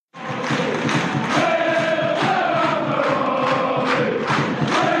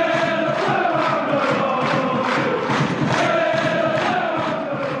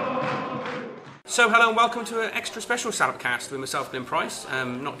So hello and welcome to an extra special Salopcast with myself, Glenn Price.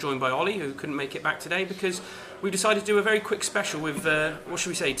 Not joined by Ollie, who couldn't make it back today because we decided to do a very quick special with, what should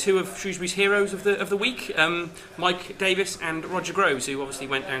we say, two of Shrewsbury's heroes of the week, Mike Davis and Roger Groves, who obviously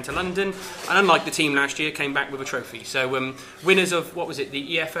went down to London and, unlike the team last year, came back with a trophy. So winners of, what was it,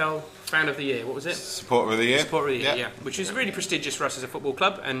 the EFL Fan of the Year, what was it? Supporter of the Year. Supporter of the Year, yeah. Which is really prestigious for us as a football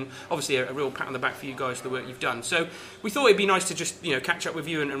club, and obviously a real pat on the back for you guys for the work you've done. So we thought it'd be nice to just catch up with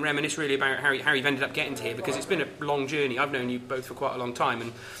you and reminisce really about how you've ended up getting to here, because it's been a long journey. I've known you both for quite a long time,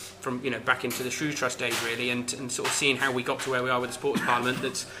 and from back into the Shrews Trust days really, and sort of seeing how we got to where we are with the Sports Parliament,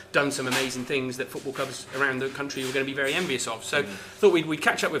 that's done some amazing things that football clubs around the country were going to be very envious of. So thought we'd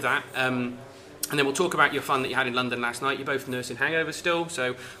catch up with that. And then we'll talk about your fun that you had in London last night. You're both nursing hangovers still,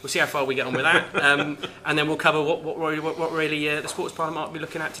 so we'll see how far we get on with that. And then we'll cover what really the Sports Parliament might be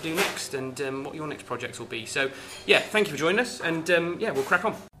looking at to do next, and what your next projects will be. So, yeah, thank you for joining us, and we'll crack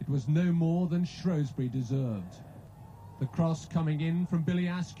on. It was no more than Shrewsbury deserved. The cross coming in from Billy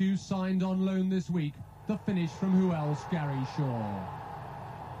Askew, signed on loan this week. The finish from who else? Gary Shaw.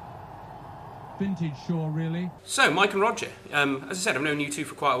 Vintage Shaw, really. So, Mike and Roger, as I said, I've known you two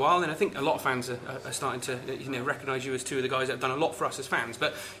for quite a while, and I think a lot of fans are starting to recognise you as two of the guys that have done a lot for us as fans.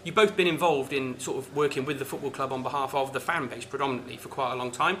 But you've both been involved in sort of working with the football club on behalf of the fan base predominantly for quite a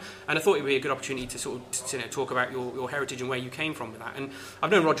long time, and I thought it would be a good opportunity to sort of talk about your heritage and where you came from with that. And I've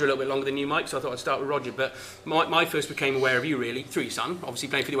known Roger a little bit longer than you, Mike, so I thought I'd start with Roger. But my first became aware of you really through your son, obviously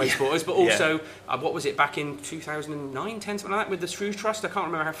playing for the Away Supporters, but also what was it, back in 2009, 10, something like that, with the Shrews Trust. I can't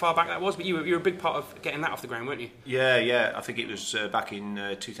remember how far back that was, but you were a big part of getting that off the ground, weren't you? Yeah. I think it was back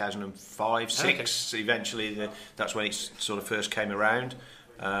in 2005, 6. Okay. Eventually, that's when it sort of first came around.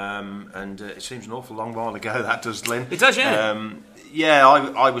 And it seems an awful long while ago, that does, Lynn. It does, yeah.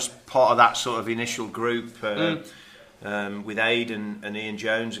 I was part of that sort of initial group with Aid and Ian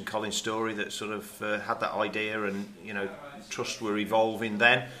Jones and Colin Story that sort of had that idea, and trusts were evolving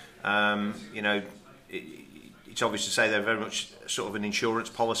then. It's obvious to say they're very much sort of an insurance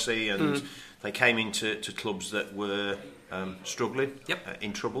policy, and they came into clubs that were struggling,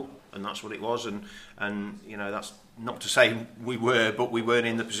 in trouble, and that's what it was. And that's not to say we were, but we weren't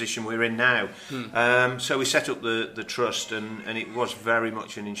in the position we're in now. So we set up the trust, and it was very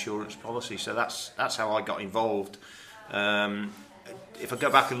much an insurance policy. So that's how I got involved. If I go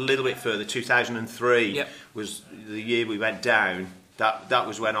back a little bit further, 2003 was the year we went down. That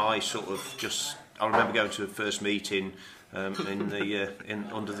was when I sort of I remember going to the first meeting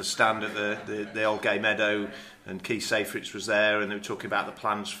under the stand at the old Gay Meadow, and Keith Seyfried was there, and they were talking about the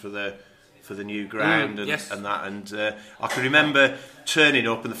plans for the new ground and that. And I can remember turning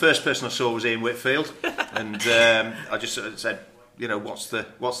up, and the first person I saw was Ian Whitfield, and I just sort of said, what's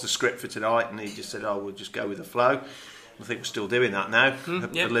the script for tonight? And he just said, we'll just go with the flow. I think we're still doing that now,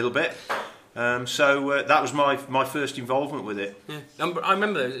 a little bit. So that was my first involvement with it. Yeah. I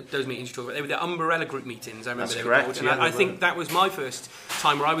remember those meetings you talked about. They were the Umbrella Group meetings. I remember. That's they were correct. Called, and I think that was my first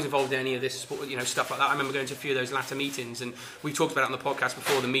time where I was involved in any of this, stuff like that. I remember going to a few of those latter meetings, and we talked about it on the podcast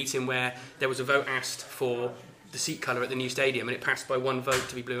before, the meeting where there was a vote asked for the seat colour at the new stadium, and it passed by one vote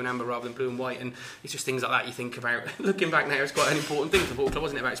to be blue and amber rather than blue and white. And it's just things like that you think about. Looking back now, it's quite an important thing for the football club,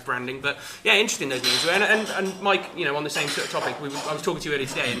 wasn't it, about its branding? But yeah, interesting those meetings. And Mike, on the same sort of topic, I was talking to you earlier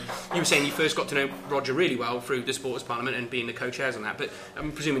today, and you were saying you first got to know Roger really well through the Sports Parliament and being the co-chairs on that. But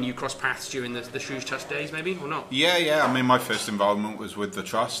I'm presuming you crossed paths during the Shrews Trust days, maybe, or not? Yeah. I mean, my first involvement was with the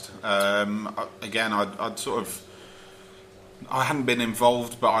trust. Again, I hadn't been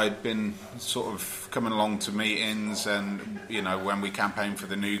involved, but I'd been sort of coming along to meetings, and when we campaigned for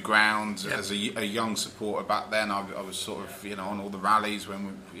the new ground as a young supporter back then, I was sort of on all the rallies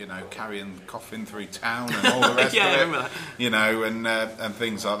when we carrying coffin through town and all the rest of it. I remember that. And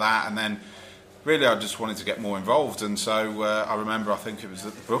things like that, and then really I just wanted to get more involved, and so I remember, I think it was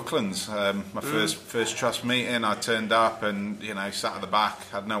at the Brooklands, my first trust meeting. I turned up and sat at the back,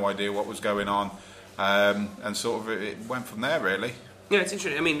 had no idea what was going on. And sort of it went from there, really. Yeah, it's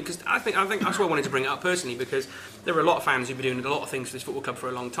interesting. I mean, because I think that's why I wanted to bring it up personally, because there are a lot of fans who've been doing a lot of things for this football club for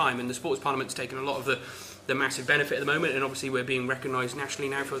a long time, and the Sports Parliament's taken a lot of the massive benefit at the moment, and obviously we're being recognised nationally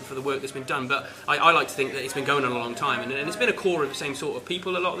now for the work that's been done. But I like to think that it's been going on a long time, and it's been a core of the same sort of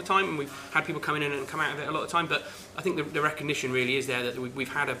people a lot of the time, and we've had people coming in and come out of it a lot of the time. But I think the recognition really is there that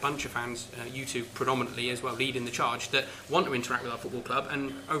we've had a bunch of fans, you two predominantly as well, leading the charge, that want to interact with our football club,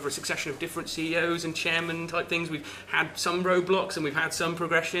 and over a succession of different CEOs and chairman type things, we've had some roadblocks and we've had some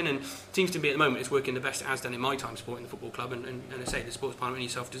progression, and it seems to be at the moment it's working the best it has done in my time supporting the football club, and I say the Sports Parliament and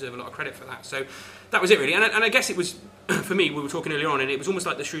yourself deserve a lot of credit for that. So that was it really, and I guess it was, for me, we were talking earlier on, and it was almost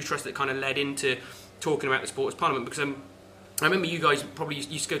like the Shrews Trust that kind of led into talking about the Sports Parliament, because I remember you guys probably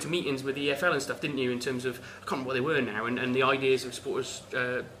used to go to meetings with the EFL and stuff, didn't you, in terms of, I can't remember what they were now, and the ideas of supporters'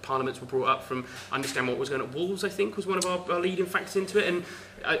 parliaments were brought up from, understand what was going on at Wolves, I think, was one of our leading factors into it. And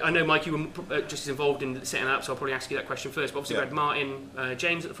I know, Mike, you were just as involved in setting that up, so I'll probably ask you that question first. But obviously we had Martin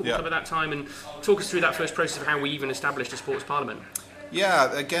James at the football club at that time, and talk us through that first process of how we even established a sports parliament.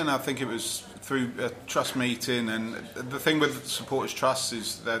 Yeah, again, I think it was through a trust meeting, and the thing with supporters' trusts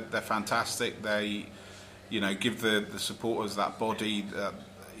is they're fantastic. They, give the supporters that body.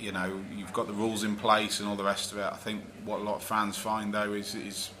 You've got the rules in place and all the rest of it. I think what a lot of fans find though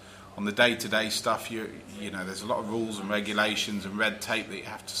is on the day-to-day stuff. There's a lot of rules and regulations and red tape that you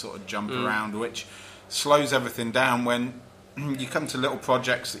have to sort of jump around, which slows everything down when you come to little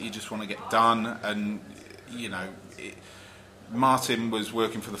projects that you just want to get done. And Martin was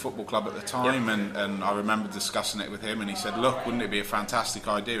working for the football club at the time, and I remember discussing it with him, and he said, look, wouldn't it be a fantastic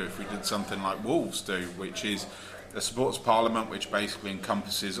idea if we did something like Wolves do, which is a supporters parliament which basically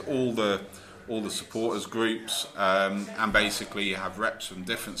encompasses all the supporters groups, and basically you have reps from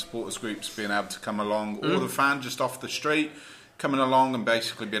different supporters groups being able to come along, or the fan just off the street coming along and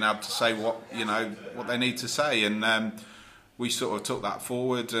basically being able to say what they need to say. And we sort of took that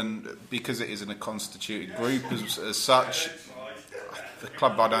forward, and because it isn't a constituted group as such, the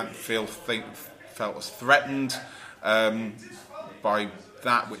club I don't felt was threatened by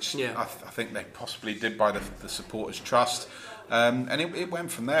that, which I think they possibly did by the supporters trust, and it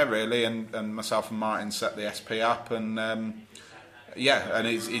went from there really. And myself and Martin set the SP up, and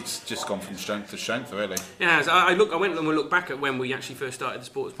it's just gone from strength to strength, really. Yeah, so I went and looked back at when we actually first started the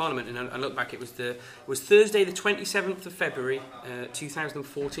Sports Parliament, and I looked back. It was Thursday, the 27th of February,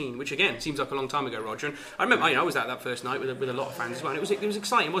 2014, which again seems like a long time ago, Roger. And I remember, I was at that first night with a lot of fans as well. And it was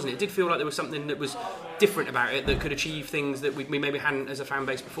exciting, wasn't it? It did feel like there was something that was different about it that could achieve things that we maybe hadn't as a fan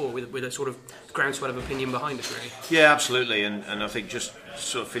base before, with a sort of groundswell of opinion behind us, really. Yeah, absolutely. And I think just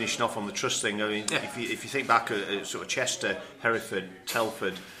sort of finishing off on the trust thing, I mean, if you think back at sort of Chester, Hereford,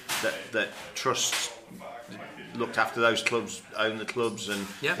 Telford, that trusts looked after those clubs, owned the clubs, and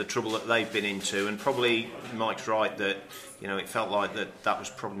the trouble that they've been into, and probably Mike's right that it felt like that was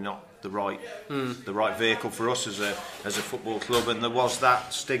probably not the right vehicle for us as a football club, and there was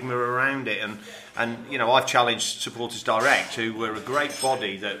that stigma around it. And I've challenged Supporters Direct, who were a great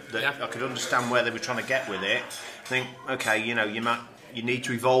body that I could understand where they were trying to get with it. I think, okay, you need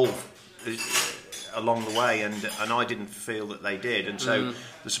to evolve along the way, and I didn't feel that they did. And so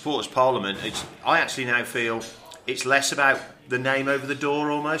the Supporters Parliament, I actually now feel it's less about the name over the door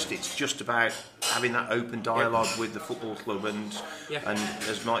almost. It's just about having that open dialogue with the football club, and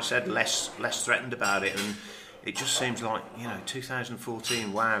as Mike said, less threatened about it. And it just seems like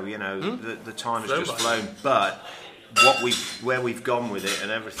 2014. Wow, the time has just flown. But where we've gone with it and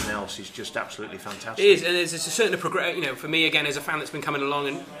everything else is just absolutely fantastic. It is, and there's a certain progression. For me, again, as a fan that's been coming along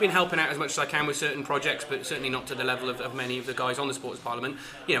and been helping out as much as I can with certain projects, but certainly not to the level of many of the guys on the Sports Parliament.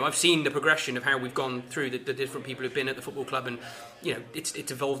 I've seen the progression of how we've gone through the different people who've been at the football club, and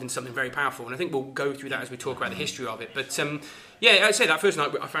it's evolved into something very powerful. And I think we'll go through that as we talk about the history of it. But I'd say that first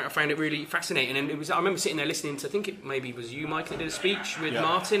night I found it really fascinating, and I remember sitting there listening to, I think it maybe was you, Mike, that did a speech with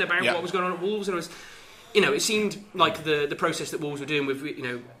Martin about what was going on at Wolves, and it was. It seemed like the process that Wolves were doing with,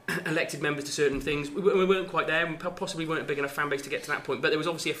 elected members to certain things. We weren't quite there, and possibly weren't a big enough fan base to get to that point. But there was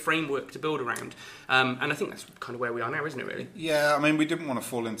obviously a framework to build around, and I think that's kind of where we are now, isn't it? Really? Yeah, I mean, we didn't want to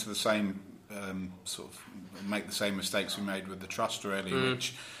fall into the same sort of make the same mistakes we made with the trust, really,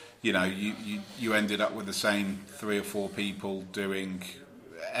 which you ended up with the same 3 or 4 people doing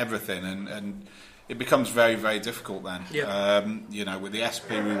everything, and it becomes very, very difficult then. With the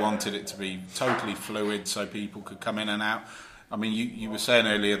SP, we wanted it to be totally fluid so people could come in and out. I mean, you were saying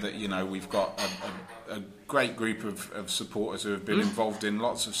earlier that, we've got a great group of supporters who have been involved in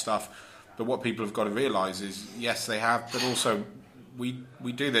lots of stuff, but what people have got to realise is, yes, they have, but also we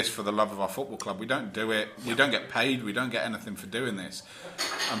do this for the love of our football club. We don't do it, we don't get paid, we don't get anything for doing this.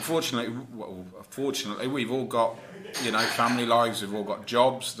 Fortunately, we've all got, family lives, we've all got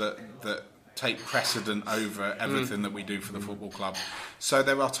jobs that take precedent over everything that we do for the football club. So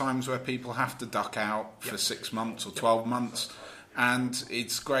there are times where people have to duck out for 6 months or 12 months, and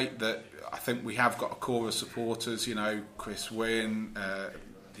it's great that I think we have got a core of supporters, Chris Wynn,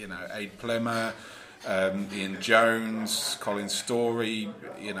 Aid Plimmer, Ian Jones, Colin Story,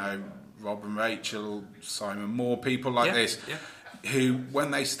 Rob and Rachel, Simon Moore, people like this, who, when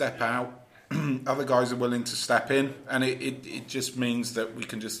they step out, other guys are willing to step in, and it just means that we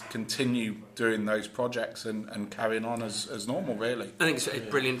can just continue doing those projects and carrying on as normal, really. I think it's a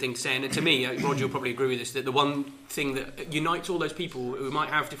brilliant thing to say, and to me, Roger will probably agree with this, that the one thing that unites all those people who might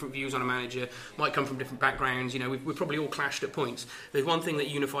have different views on a manager, might come from different backgrounds, we've probably all clashed at points. There's one thing that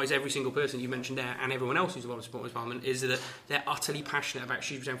unifies every single person you mentioned there and everyone else who's involved in Supporters Parliament is that they're utterly passionate about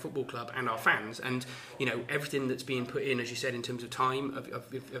Shrewsbury Town Football Club and our fans, and everything that's being put in, as you said, in terms of time,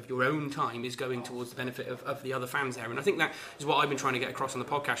 of your own time, is going towards the benefit of the other fans there. And I think that is what I've been trying to get across on the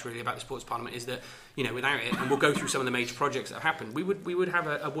podcast really about the Sports Parliament, is that without it, and we'll go through some of the major projects that have happened, we would have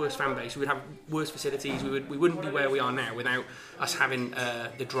a worse fan base, we would have worse facilities, we wouldn't be where we are now without us having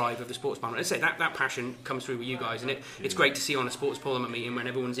the drive of the Sports Parliament. I'd say that passion comes through with you guys, and it's great to see on a Sports Parliament meeting when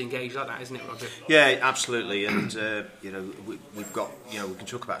everyone's engaged like that, isn't it, Roger? Yeah, absolutely. And we've got we can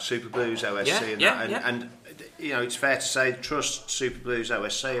talk about Super Blues, OSC, and it's fair to say Trust, Super Blues,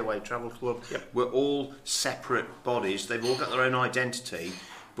 OSC, Away Travel Club, we're all separate bodies. They've all got their own identity,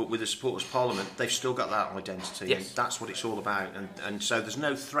 but with the Supporters Parliament, they've still got that identity. Yes. And that's what it's all about. And so there's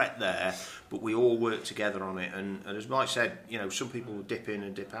no threat there, but we all work together on it. And as Mike said, some people will dip in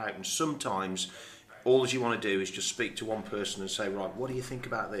and dip out, and sometimes all you want to do is just speak to one person and say, right, what do you think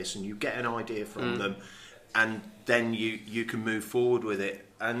about this? And you get an idea from them, and then you can move forward with it.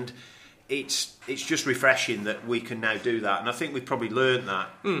 And it's just refreshing that we can now do that, and I think we've probably learned that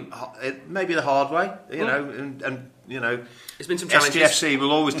maybe the hard way, and it's been some challenges. SGFC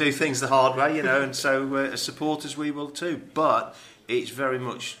will always do things the hard way, and so as supporters we will too. But it's very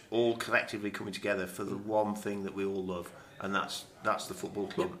much all collectively coming together for the one thing that we all love, and that's the football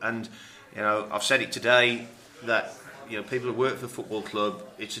club. And I've said it today that people who work for the football club,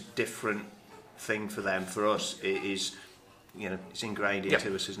 it's a different thing for them. For us, it is. It's ingrained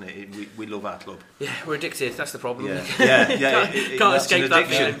into us, isn't it? We love our club. Yeah, we're addicted. That's the problem. Yeah. Can't escape that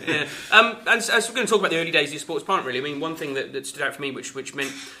feeling. Yeah. As we're going to talk about the early days of the Sports Parliament, really, I mean, one thing that stood out for me, which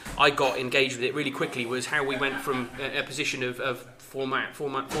meant I got engaged with it really quickly, was how we went from a position of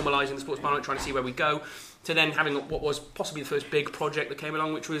formalising the Sports Parliament, trying to see where we go, to then having what was possibly the first big project that came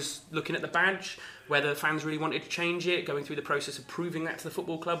along, which was looking at the badge, whether fans really wanted to change it, going through the process of proving that to the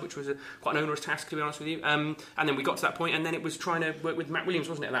football club, which was quite an onerous task, to be honest with you. And then we got to that point, and then it was trying to work with Matt Williams,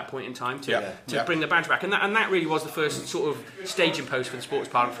 wasn't it, at that point in time, to bring the badge back. And that really was the first sort of staging post for the Sports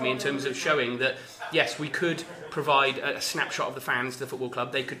Parliament for me, in terms of showing that, yes, we could provide a snapshot of the fans to the football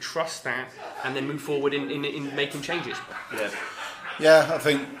club. They could trust that and then move forward in making changes. Yeah, I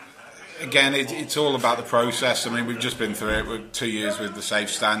think, again, it's all about the process. I mean, we've just been through it. We're 2 years with the safe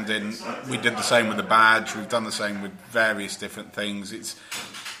standing. We did the same with the badge. We've done the same with various different things. It's,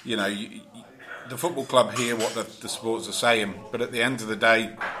 the football club hear what the supporters are saying, but at the end of the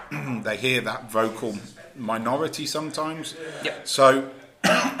day, they hear that vocal minority sometimes. Yep. So,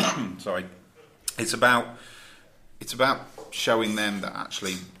 sorry, it's about showing them that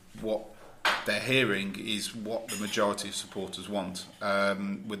actually what they're hearing is what the majority of supporters want.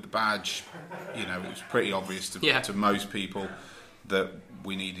 With the badge, it was pretty obvious to most people that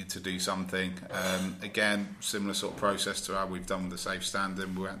we needed to do something. Again, similar sort of process to how we've done with the safe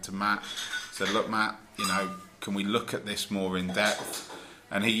standing. We went to Matt, said, look, Matt, can we look at this more in depth?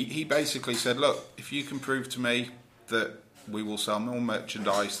 And he basically said, look, if you can prove to me that we will sell more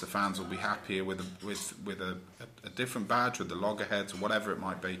merchandise, the fans will be happier with a different badge, with the loggerheads or whatever it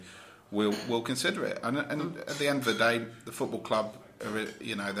might be, we'll consider it. And at the end of the day, the football club,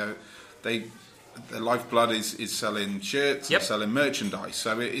 their lifeblood is selling shirts and selling merchandise,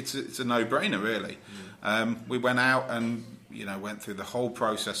 so it's a no-brainer, really. We went out and went through the whole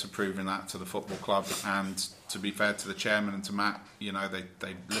process of proving that to the football club, and to be fair to the chairman and to Matt,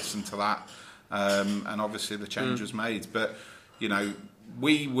 they listened to that, and obviously the change was made. But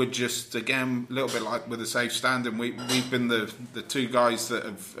we were just, again, a little bit like with the safe standing, we've been the two guys that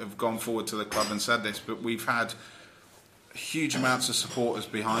have gone forward to the club and said this, but we've had huge amounts of supporters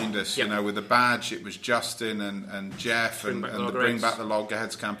behind us. With the badge, it was Justin and Jeff and the Bring Back the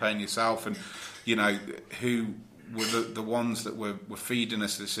Loggerheads campaign yourself, and who were the ones that were feeding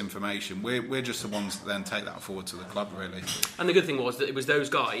us this information. We're just the ones that then take that forward to the club, really. And the good thing was that it was those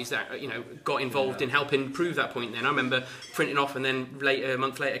guys that got involved in helping prove that point. Then I remember printing off and then a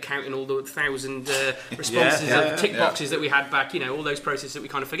month later counting all the 1,000 responses of tick boxes that we had back. All those processes that we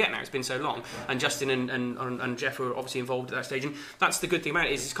kind of forget now. It's been so long. And Justin and Jeff were obviously involved at that stage. And that's the good thing about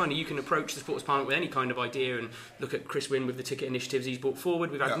it, is it's kind of, you can approach the Sports Parliament with any kind of idea, and look at Chris Wynn with the ticket initiatives he's brought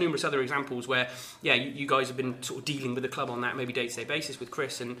forward. We've had numerous other examples where you guys have been sort of of dealing with the club on that maybe day-to-day basis with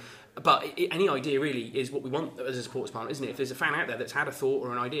Chris. But any idea really is what we want as a supporters partner, isn't it? If there's a fan out there that's had a thought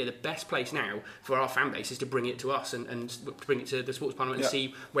or an idea, the best place now for our fan base is to bring it to us and bring it to the supporters parliament and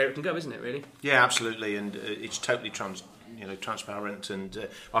see where it can go, isn't it? Really? Yeah, absolutely, and it's totally transparent. And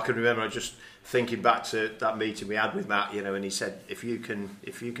I can remember just thinking back to that meeting we had with Matt, and he said, if you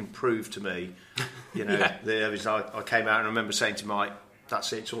can prove to me, I came out and I remember saying to Mike,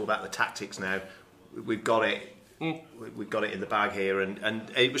 that's it, it's all about the tactics now. We've got it. We've got it in the bag here,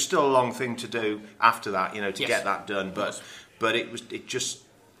 and it was still a long thing to do after that, to get that done. But it just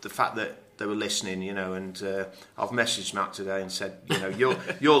the fact that they were listening, and I've messaged Matt today and said, you're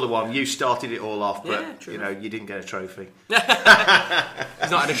the one, you started it all off, but you didn't get a trophy. He's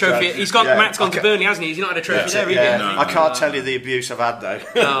not had a trophy. Matt's gone to Burnley, hasn't he? He's not had a trophy there either. No, I can't tell you the abuse I've had though.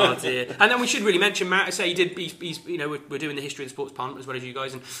 Oh dear. And then we should really mention Matt. I say we're doing the history of the sports parliament as well as you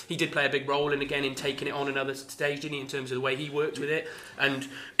guys, and he did play a big role in taking it on another stage, didn't he, in terms of the way he worked with it. And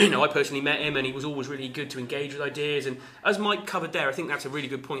I personally met him, and he was always really good to engage with ideas. And as Mike covered there, I think that's a really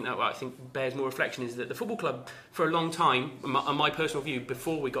good point that I think bears more reflection, is that the football club for a long time, and my personal view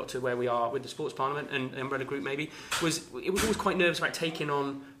before we got to where we are with the sports parliament and umbrella group maybe, was always quite nervous about taking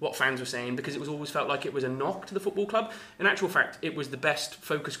on what fans were saying, because it was always felt like it was a knock to the football club. In actual fact, it was the best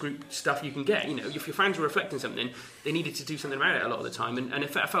focus group stuff you can get. If your fans were reflecting something, they needed to do something about it a lot of the time, and I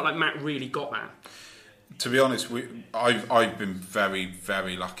felt like Matt really got that. To be honest, I've been very,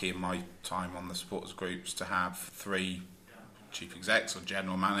 very lucky in my time on the supporters groups to have 3 chief execs or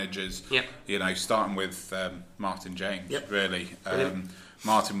general managers. Yep. Starting with Martin James. Yep. Really,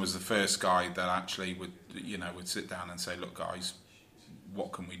 Martin was the first guy that actually would sit down and say, "Look, guys,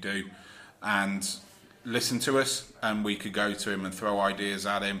 what can we do?" and listen to us, and we could go to him and throw ideas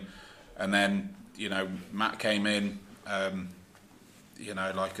at him. And then Matt came in,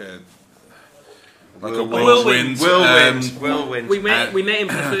 like a whirlwind. We met him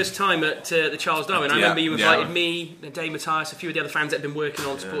for the first time at the Charles Darwin. I remember you invited me, Dave Matthias, a few of the other fans that had been working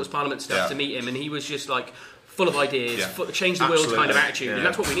on Supporters Parliament stuff to meet him, and he was just like full of ideas, change the world kind of attitude, and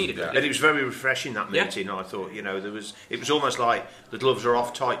that's what we needed. And it was very refreshing, that meeting. I thought, it was almost like the gloves are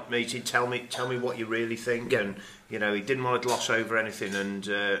off type meeting. Tell me what you really think, and he didn't want to gloss over anything. And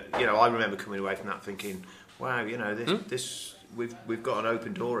I remember coming away from that thinking, wow, this we've got an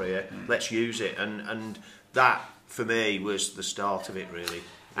open door here. Let's use it, and that for me was the start of it, really.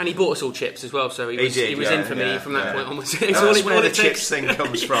 And he bought us all chips as well, so he was in for me from that point onwards. That's where the chips thing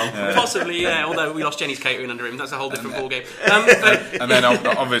comes from. Possibly, yeah. Although we lost Jenny's catering under him, that's a whole different ballgame. And then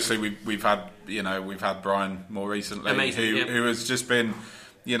obviously we've had Brian more recently, who has just been,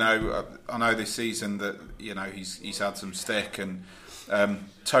 I know this season that he's had some stick and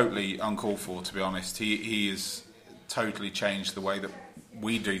totally uncalled for, to be honest. He has totally changed the way that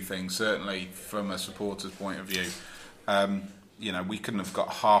we do things, certainly from a supporter's point of view. We couldn't have got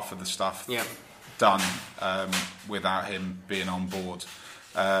half of the stuff done without him being on board.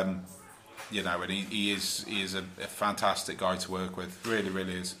 And he is a fantastic guy to work with. Really,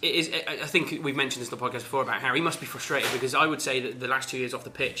 really is. It is. I think we've mentioned this in the podcast before about how he must be frustrated, because I would say that the last 2 years off the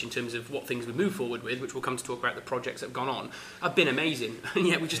pitch, in terms of what things we move forward with, which we'll come to talk about the projects that have gone on, have been amazing. And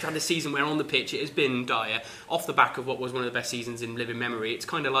yet we just had a season where on the pitch it has been dire, off the back of what was one of the best seasons in living memory. It's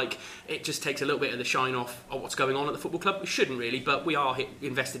kind of like it just takes a little bit of the shine off of what's going on at the football club. We shouldn't really, but we are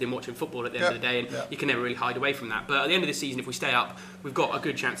invested in watching football at the end of the day, and you can never really hide away from that. But at the end of the season, if we stay up, we've got a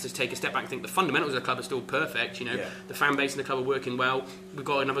good chance to take a step back and think the fundamentals of the club are still perfect. The fan base and the club are working well. We've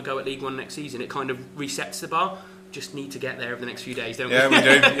got another go at League One next season. It kind of resets the bar. Just need to get there over the next few days, don't we? Yeah, we do.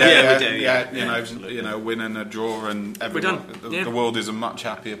 We do. Win and a draw, and everyone, the world is a much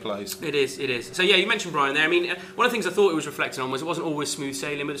happier place. It is. So you mentioned Brian there. I mean, one of the things I thought it was reflecting on was it wasn't always smooth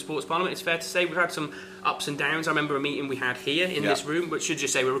sailing with the Sports Parliament. It's fair to say we've had some ups and downs. I remember a meeting we had here in this room, which should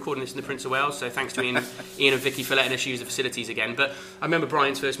just say we're recording this in the Prince of Wales. So thanks to Ian and Vicky for letting us use the facilities again. But I remember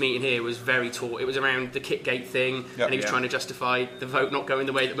Brian's first meeting here was very taut. It was around the Kitgate thing, and he was trying to justify the vote not going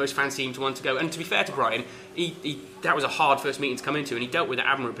the way that most fans seem to want to go. And to be fair to Brian, he that was a hard first meeting to come into, and he dealt with it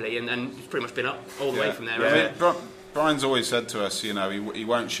admirably, and it's pretty much been up all the way from there. Brian's always said to us, he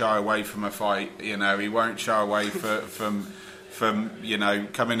won't shy away from a fight. He won't shy away from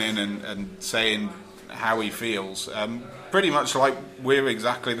coming in and saying how he feels. Pretty much like we're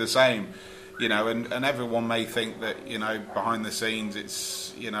exactly the same. And everyone may think that behind the scenes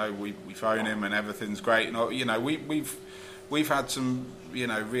it's we phone him and everything's great. We've had some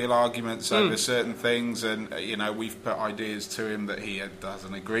real arguments over certain things, and we've put ideas to him that he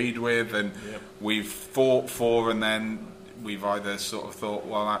hasn't agreed with, and we've fought for, and then we've either sort of thought,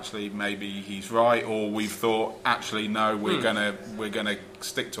 well, actually maybe he's right, or we've thought, actually no, we're gonna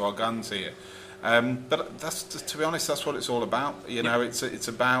stick to our guns here. But that's, to be honest, that's what it's all about. You know, it's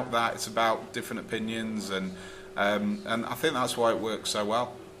about that. It's about different opinions, and I think that's why it works so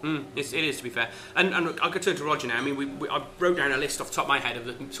well. It is, to be fair. And I could turn to Roger now. I mean, I wrote down a list off the top of my head of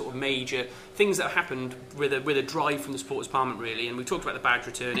the sort of major things that happened with a drive from the Supporters Parliament, really. And we talked about the badge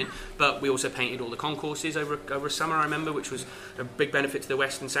returning, but we also painted all the concourses over summer, I remember, which was a big benefit to the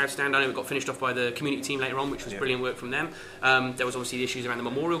West and South Stand. I know it got finished off by the community team later on, which was brilliant work from them. There was obviously the issues around the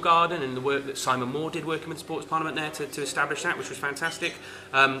Memorial Garden and the work that Simon Moore did working with the Supporters Parliament there to establish that, which was fantastic.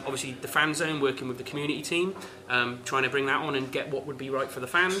 Obviously, the fan zone, working with the community team, trying to bring that on and get what would be right for the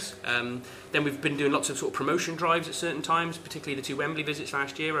fans. Then we've been doing lots of sort of promotion drives at certain times, particularly the 2 Wembley visits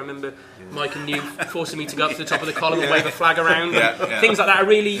last year. I remember Mike and you forcing me to go up to the top of the column and wave a flag around. Things like that are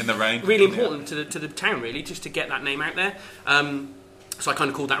really, in the rain. really important to the town, really, just to get that name out there. So I kind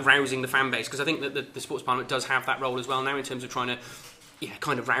of called that rousing the fan base, because I think that the Sports Parliament does have that role as well now in terms of trying to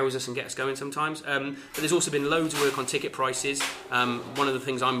kind of rouse us and get us going sometimes. But there's also been loads of work on ticket prices. One of the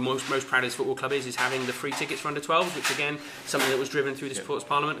things I'm most proud of this football club is having the free tickets for under 12s, which again, something that was driven through the Supporters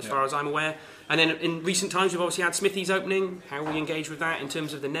Parliament as far as I'm aware. And then in recent times we've obviously had Smithies opening, how we engage with that in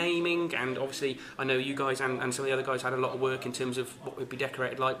terms of the naming, and obviously I know you guys and some of the other guys had a lot of work in terms of what would be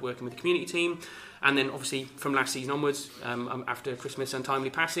decorated like, working with the community team. And then obviously from last season onwards, after Christmas untimely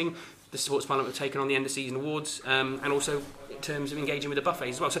passing, the Sports Parliament have taken on the end of season awards, and also in terms of engaging with the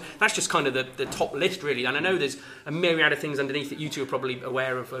buffets as well. So that's just kind of the top list, really. And I know there's a myriad of things underneath that you two are probably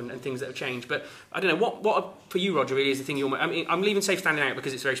aware of, and things that have changed. But I don't know, what for you, Roger, really is the thing you're... I mean, I'm leaving Safe standing out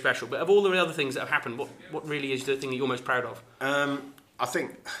because it's very special, but of all the other things that have happened, what really is the thing that you're most proud of? I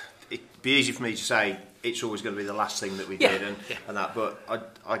think it'd be easy for me to say it's always going to be the last thing that we did and that, but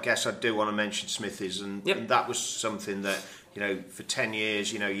I guess I do want to mention Smithies, and that was something that, you know, for 10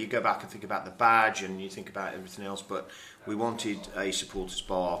 years, you know, you go back and think about the badge and you think about everything else, but we wanted a supporters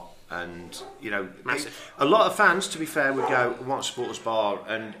bar, and, you know, a lot of fans, to be fair, would go, we want a supporters bar,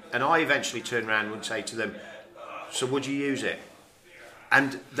 and I eventually turned around and would say to them, so would you use it?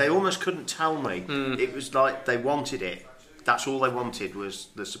 And they almost couldn't tell me. It was like they wanted it. That's all they wanted, was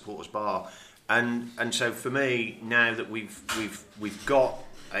the supporters bar. And so for me, now that we've got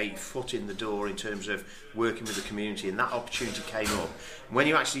a foot in the door in terms of working with the community, and that opportunity came up, when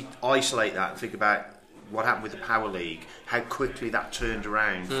you actually isolate that and think about what happened with the Power League, how quickly that turned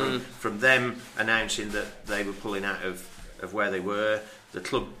around from them announcing that they were pulling out of where they were, the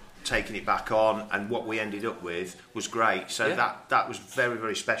club taking it back on, and what we ended up with was great. So that was very,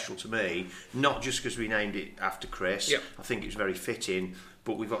 very special to me, not just because we named it after Chris. I think it was very fitting,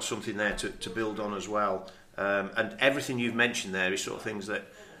 but we've got something there to build on as well. And everything you've mentioned there is sort of things that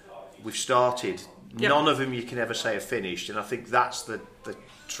we've started. None of them you can ever say are finished, and I think that's the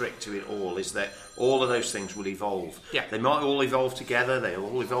trick to it all, is that all of those things will evolve. They might all evolve together, they'll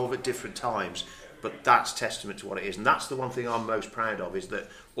all evolve at different times, but that's testament to what it is. And that's the one thing I'm most proud of, is that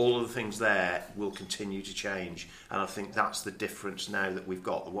all of the things there will continue to change. And I think that's the difference now that we've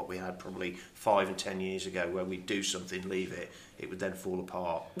got what we had probably 5 and 10 years ago, where we'd do something, leave it, it would then fall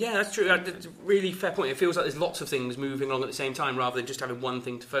apart. Yeah, that's true. That's a really fair point. It feels like there's lots of things moving along at the same time, rather than just having one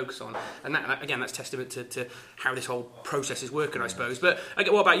thing to focus on. And that, again, that's testament to how this whole process is working, I suppose. But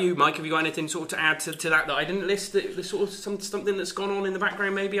what about you, Mike? Have you got anything sort of to add to that I didn't list? The sort of something that's gone on in the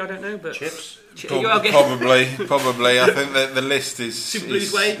background, maybe? I don't know. But Chips? Probably. I think that the list is Super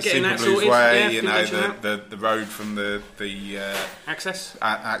Blues Way, getting that Super Blues sorted. Way, you know, the road from the access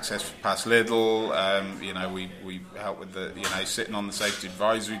past Lidl. You know, we help with the, you know, sitting on the safety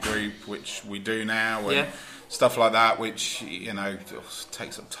advisory group, which we do now, and stuff like that, which, you know,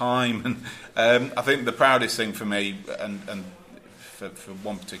 takes up time. And I think the proudest thing for me, and for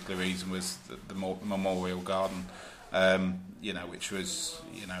one particular reason, was the Memorial Garden. You know, which was,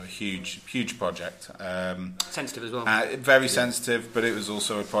 you know, a huge project. Sensitive as well. Very sensitive, but it was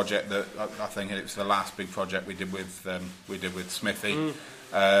also a project that I think it was the last big project we did with Smithy.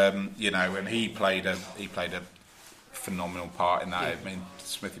 You know, and he played a phenomenal part in that. I mean,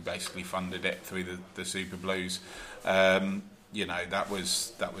 Smithy basically funded it through the Super Blues. You know, that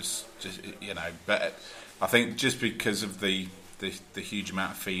was just, you know, but I think just because of the huge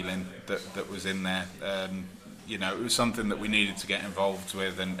amount of feeling that was in there. You know, it was something that we needed to get involved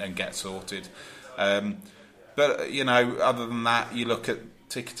with and get sorted. But, you know, other than that, you look at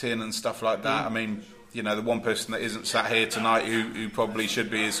ticketing and stuff like that. I mean, you know, the one person that isn't sat here tonight who probably should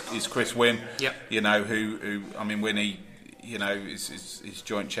be is Chris Wynn. You know, who I mean, Winnie, you know, is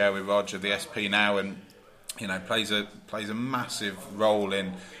joint chair with Roger, the SP now, and, you know, plays a massive role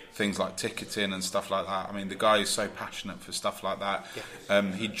in things like ticketing and stuff like that. I mean, the guy is so passionate for stuff like that.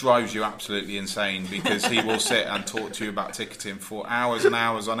 He drives you absolutely insane, because he will sit and talk to you about ticketing for hours and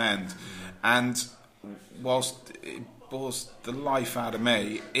hours on end. And whilst it bores the life out of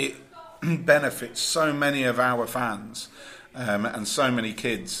me, it benefits so many of our fans, and so many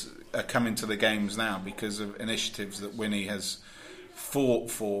kids are coming to the games now because of initiatives that Winnie has fought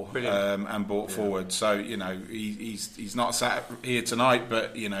for and brought forward. So he's not sat here tonight,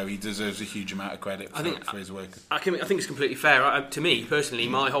 but he deserves a huge amount of credit for his work. I think it's completely fair. To me personally,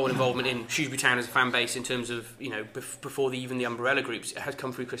 my whole involvement in Shrewsbury Town as a fan base, in terms of before even the umbrella groups, has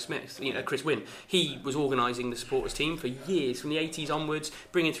come through Chris Smith. Chris Wynn. He was organising the supporters team for years, from the 80s onwards,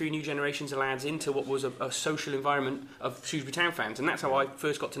 bringing through new generations of lads into what was a social environment of Shrewsbury Town fans, and that's how I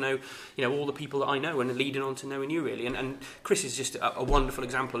first got to know all the people that I know, and leading on to knowing you really. And Chris is just a wonderful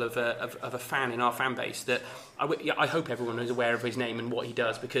example of a fan in our fan base that I hope everyone is aware of his name and what he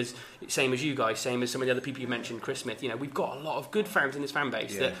does, because same as you guys, same as some of the other people you mentioned, Chris Smith, we've got a lot of good fans in this fan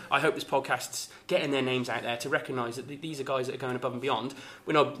base that I hope this podcast's getting their names out there to recognise that these are guys that are going above and beyond.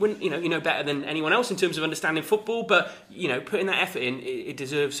 We're not, better than anyone else in terms of understanding football, but putting that effort in, it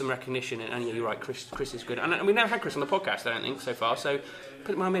deserves some recognition. And you're right, Chris is good, and we've never had Chris on the podcast, I don't think, so far. So.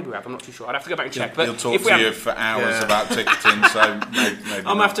 Well, maybe we have. I'm not too sure. I'd have to go back and check. But he'll talk to you for hours about ticketing. So maybe I'm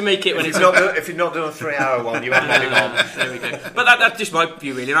gonna have to make it when if you've not done a 3-hour one, you haven't been on. There we go. But that's just my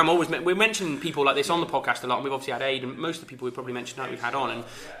view, really. And I'm always we mention people like this on the podcast a lot. And we've obviously had Aid, and most of the people we probably mentioned that we've had on, and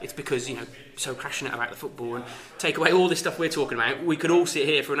it's because so passionate about the football. And take away all this stuff we're talking about, we could all sit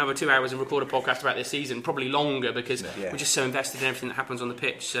here for another 2 hours and record a podcast about this season, probably longer, because we're just so invested in everything that happens on the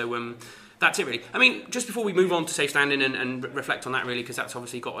pitch. So. That's it, really. I mean, just before we move on to safe standing and reflect on that, really, because that's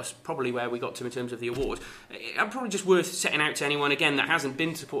obviously got us probably where we got to in terms of the award. It's probably just worth setting out to anyone, again, that hasn't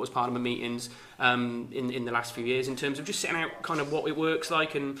been to Supporters Parliament meetings in the last few years, in terms of just setting out kind of what it works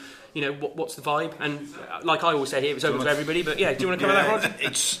like and, what's the vibe. And like I always say here, it's open to everybody. But, do you want to cover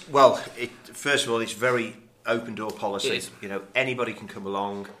that, Rod? First of all, it's very open door policy. Anybody can come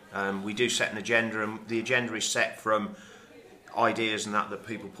along. We do set an agenda, and the agenda is set from ideas and that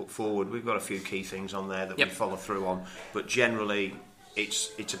people put forward. We've got a few key things on there that we follow through on, but generally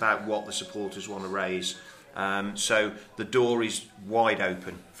it's about what the supporters want to raise. So the door is wide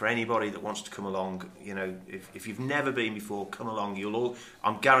open for anybody that wants to come along. If you've never been before, come along.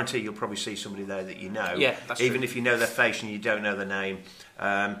 I'm guarantee you'll probably see somebody there that you know. Yeah, that's even true. If you know their face and you don't know their name.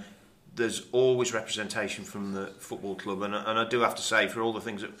 There's always representation from the football club, and I do have to say, for all the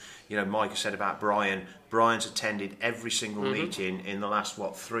things that Mike has said about Brian's attended every single meeting in the last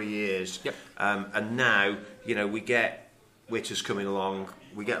 3 years, and now we get Witters coming along,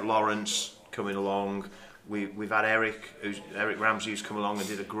 we get Lawrence coming along, we've had Eric Ramsey, who's come along and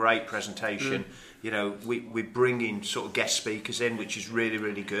did a great presentation. We bring in sort of guest speakers in, which is really,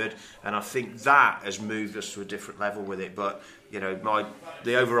 really good, and I think that has moved us to a different level with it. But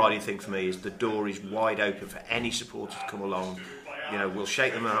the overriding thing for me is the door is wide open for any supporter to come along. We'll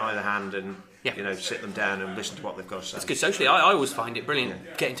shake them on either hand and sit them down and listen to what they've got to say. It's good socially. I always find it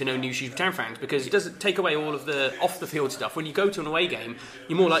brilliant getting to know new Shrewsbury Town fans, because it doesn't take away all of the off-the-field stuff. When you go to an away game,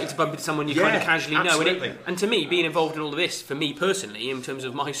 you're more likely to bump into someone you kind of casually know. And to me, being involved in all of this, for me personally, in terms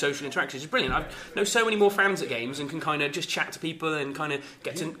of my social interactions, is brilliant. I know so many more fans at games and can kind of just chat to people and kind of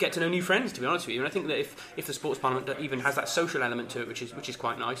get to know new friends, to be honest with you. And I think that if the Sports Parliament even has that social element to it, which is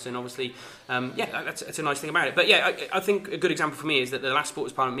quite nice, and obviously, that's a nice thing about it. But I think a good example for me is that the last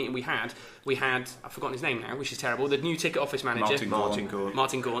Sports Parliament meeting we had, I've forgotten his name now, which is terrible, the new ticket office manager. Martin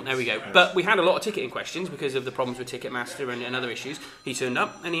Gaunt, there we go. But we had a lot of ticketing questions because of the problems with Ticketmaster and other issues. He turned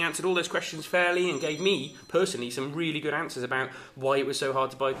up and he answered all those questions fairly and gave me, personally, some really good answers about why it was so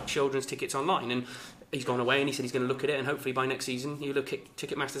hard to buy children's tickets online. And he's gone away and he said he's going to look at it, and hopefully by next season he'll look at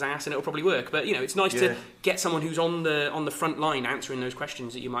Ticketmaster's ass and it'll probably work. But it's nice to get someone who's on the front line answering those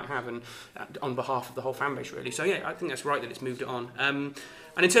questions that you might have, and on behalf of the whole fan base, really. So I think that's right that it's moved it on.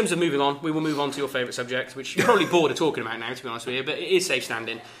 And in terms of moving on, we will move on to your favourite subject, which you're probably bored of talking about now, to be honest with you, but it is safe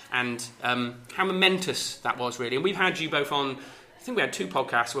standing, and how momentous that was, really. And we've had you both on, I think we had 2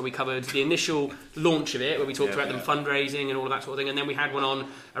 podcasts where we covered the initial launch of it, where we talked about the fundraising and all of that sort of thing, and then we had one on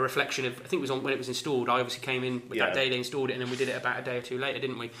a reflection of, I think it was on when it was installed. I obviously came in with that day they installed it, and then we did it about a day or 2 later,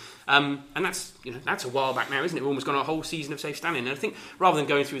 didn't we? And that's that's a while back now, isn't it? We've almost gone a whole season of safe standing. And I think rather than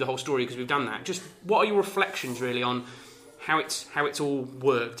going through the whole story, because we've done that, just what are your reflections really on how it's all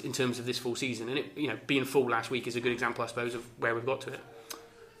worked in terms of this full season? And it, being full last week is a good example, I suppose, of where we've got to it.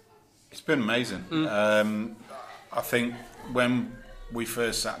 It's been amazing. I think when we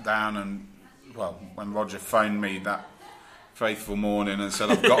first sat down and, when Roger phoned me that faithful morning and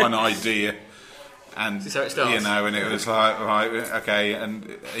said, I've got an idea, and so it starts. And it was like, right, okay,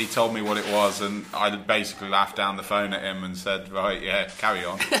 and he told me what it was, and I basically laughed down the phone at him and said, right, yeah, carry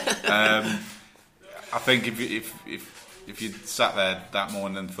on. I think if you'd sat there that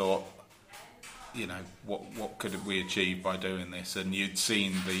morning and thought, what could we achieve by doing this, and you'd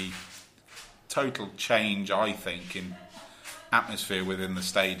seen the total change, I think, in atmosphere within the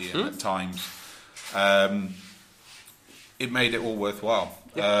stadium at times. It made it all worthwhile.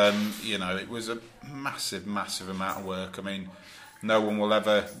 It was a massive amount of work. I mean, no one will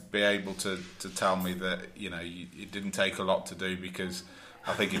ever be able to tell me that it didn't take a lot to do, because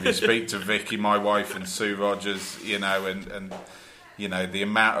I think if you speak to Vicky, my wife, and Sue Rogers, and the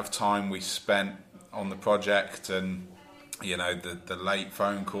amount of time we spent on the project, and the late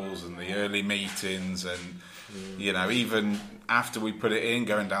phone calls and the early meetings, and even after we put it in,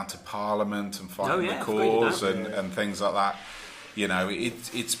 going down to Parliament and fighting the cause and things like that.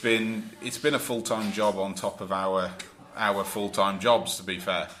 It's been a full-time job on top of our full-time jobs, to be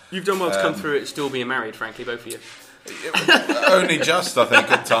fair. You've done well to come through it still being married, frankly, both of you. Only just, I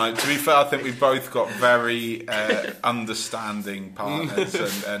think, at times. To be fair, I think we've both got very understanding partners,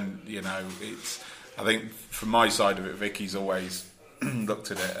 and it's. I think from my side of it, Vicky's always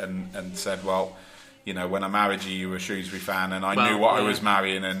looked at it and said, well, when I married you, you were a Shrewsbury fan, and I knew what I was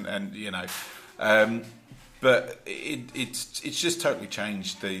marrying, but it's just totally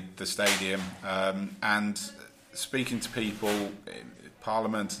changed the stadium, and speaking to people in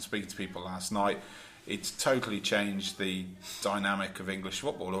Parliament and speaking to people last night, it's totally changed the dynamic of English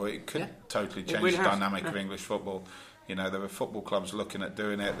football, or it could totally change the dynamic of English football. There were football clubs looking at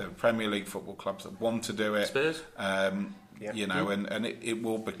doing it. There were Premier League football clubs that want to do it. Spurs. And it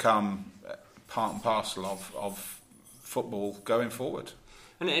will become part and parcel of football going forward.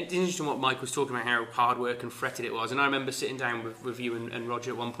 And it's interesting what Mike was talking about, how hard work and fretted it was. And I remember sitting down with you and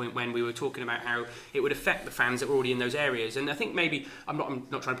Roger at one point when we were talking about how it would affect the fans that were already in those areas. And I think maybe, I'm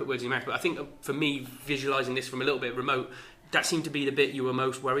not trying to put words in your mouth, but I think for me, visualising this from a little bit remote, that seemed to be the bit you were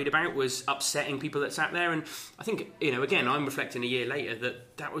most worried about, was upsetting people that sat there. And I think, again, I'm reflecting a year later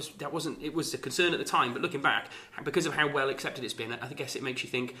that wasn't, it was a concern at the time, but looking back, because of how well accepted it's been, I guess it makes you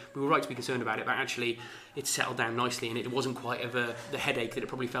think we were right to be concerned about it, but actually it's settled down nicely, and it wasn't quite of the headache that it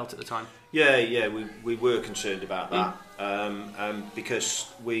probably felt at the time. Yeah, we were concerned about that,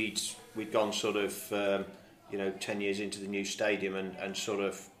 because we'd gone sort of 10 years into the new stadium, and sort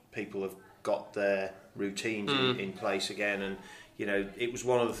of people have got their routines in place again, and it was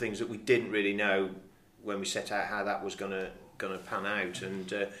one of the things that we didn't really know when we set out how that was going to pan out,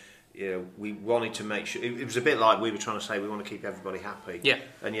 and we wanted to make sure. It was a bit like we were trying to say we want to keep everybody happy,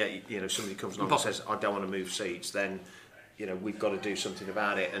 and yet somebody comes along and says I don't want to move seats, then we've got to do something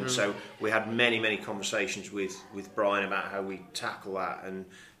about it. And so we had many conversations with Brian about how we tackle that, and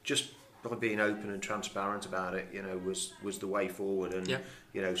just by being open and transparent about it, was the way forward, and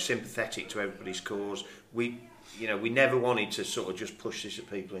sympathetic to everybody's cause. We never wanted to sort of just push this at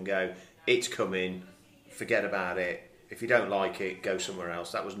people and go, it's coming, forget about it. If you don't like it, go somewhere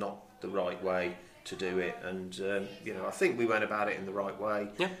else. That was not the right way to do it, and I think we went about it in the right way,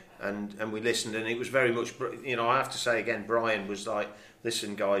 and we listened, and it was very much, I have to say again, Brian was like,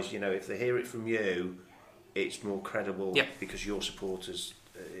 listen guys, if they hear it from you, it's more credible, because your supporters.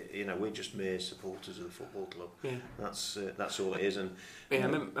 We're just mere supporters of the football club. Yeah. That's all it is. And I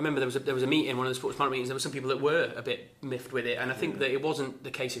remember there was a meeting, one of the sports parliament meetings. There were some people that were a bit miffed with it, and I think that it wasn't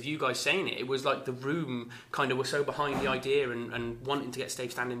the case of you guys saying it. It was like the room kind of was so behind the idea and wanting to get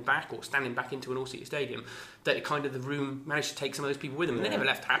Stave standing back into an all-seater stadium, that it kind of the room managed to take some of those people with them. And they never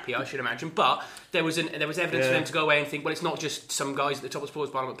left happy, I should imagine. But there was evidence for them to go away and think, well, it's not just some guys at the top of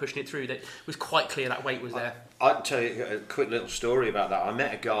sports parliament pushing it through. That it was quite clear that weight was there. I'll tell you a quick little story about that. I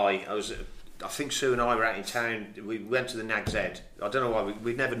met a guy. I think Sue and I were out in town. We went to the Nag's Head. I don't know why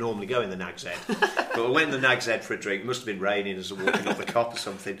we'd never normally go in the Nag's Head, but we went to the Nag's Head for a drink. It must have been raining as we were walking up the Cop or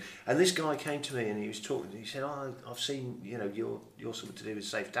something. And this guy came to me and he was talking. He said, I've seen you're something to do with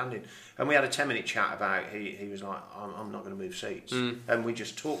safe standing. And we had a 10-minute chat about. He was like, I'm not going to move seats, and we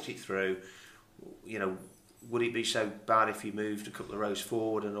just talked it through. Would it be so bad if you moved a couple of rows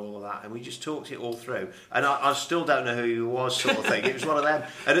forward and all of that? And we just talked it all through. And I still don't know who he was, sort of thing. It was one of them.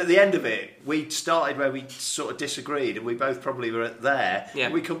 And at the end of it, we started where we sort of disagreed, and we both probably were there. Yeah.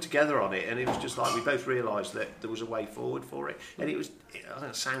 And we come together on it, and it was just like we both realised that there was a way forward for it. And it was, I know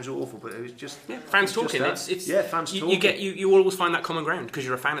it sounds awful, but it was just... Yeah, fans talking. It's fans talking. You always find that common ground because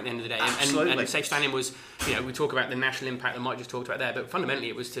you're a fan at the end of the day. Absolutely. And safe standing was, we talk about the national impact that Mike just talked about there, but fundamentally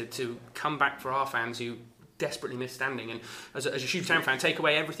it was to come back for our fans who desperately miss standing, and as a huge town fan, take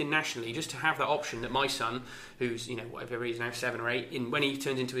away everything nationally, just to have that option that my son, who's whatever he is now, 7 or 8, when he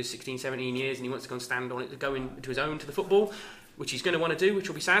turns into his 16, 17 years and he wants to go and stand on it, to go into his own to the football, which he's going to want to do, which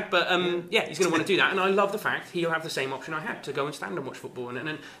will be sad, but he's going to want to do that, and I love the fact he'll have the same option I had to go and stand and watch football,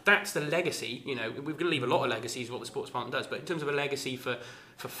 and that's the legacy. You know, we're going to leave a lot of legacies what the sports department does, but in terms of a legacy for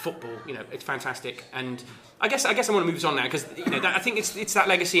football, you know, it's fantastic. And I guess I want to move us on now, because you know I think it's that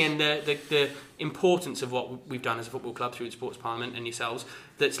legacy and the importance of what we've done as a football club through the sports parliament and yourselves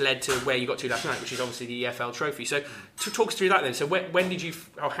that's led to where you got to last night, which is obviously the EFL trophy. So to talk us through that then. So when did you,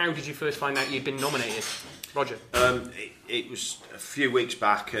 or how did you first find out you'd been nominated, Roger? It was a few weeks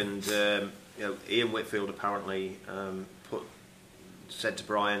back, and you know, Ian Whitfield apparently said to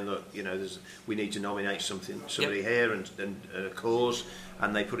Brian, look, you know, we need to nominate somebody here and a cause,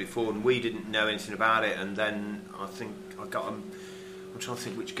 and they put it forward, and we didn't know anything about it. And then I think I got them. I'm trying to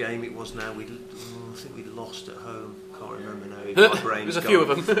think which game it was now. I think we lost at home. Can't remember now. My brain's There's a few of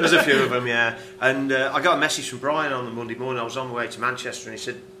them. There's a few of them, yeah. And I got a message from Brian on the Monday morning. I was on my way to Manchester, and he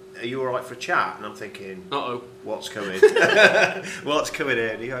said, "Are you all right for a chat?" And I'm thinking, uh-oh, what's coming? What's coming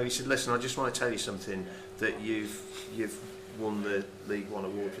in? He said, "Listen, I just want to tell you something, that you've won the League One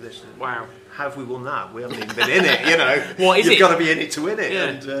award for this." Wow. How have we won that? We haven't even been in it, you know. What is You've it? got to be in it to win it. Yeah.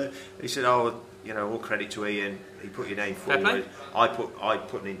 And he said, "Oh, you know, all credit to Ian. He put your name forward. I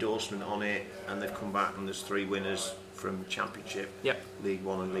put an endorsement on it, and they've come back, and there's 3 winners from Championship, League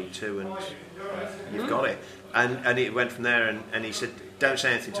One and League Two, and you've got it." And it went from there. And he said, "Don't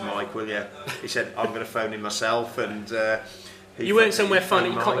say anything to Mike, will you?" He said, "I'm going to phone him myself." And you weren't somewhere fun.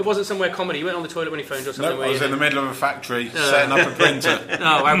 It wasn't somewhere comedy. You went on the toilet when he phoned or something. No, I was in the middle of a factory setting up a printer.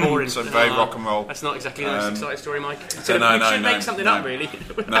 Oh, how boring. So very rock and roll. That's not exactly the most exciting story, Mike. We should make something up, really.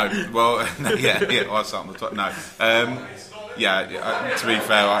 No, well, yeah, I'll start on the top. No. To be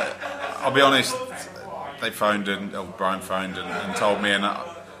fair, I'll be honest, Brian phoned and told me, and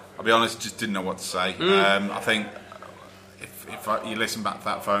I'll be honest, just didn't know what to say. I think if you listen back to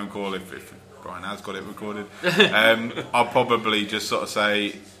that phone call, if Brian has got it recorded, I'll probably just sort of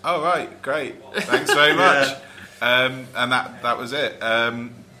say, "Oh right, great, thanks very much," and that was it.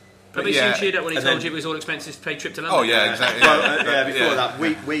 But you cheered up when he told you it was all expenses paid trip to London. Oh yeah, exactly. Before that,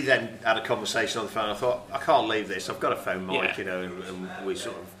 we then had a conversation on the phone. I thought, I can't leave this. I've got to phone Mike, you know, and we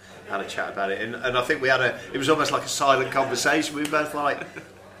sort of had a chat about it. And I think it was almost like a silent conversation. We were both like,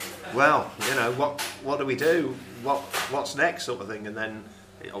 well, you know, what do we do? What's next, sort of thing. And then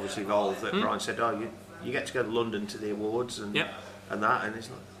it obviously evolved that Brian said, "Oh, you get to go to London to the awards and that," and it's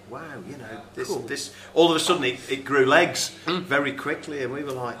like, wow, you know, this all of a sudden it grew legs very quickly, and we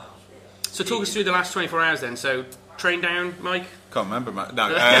were like. So talk us through the last 24 hours then. So train down, Mike? Can't remember, Mike. No.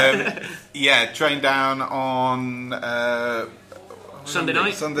 Train down on Sunday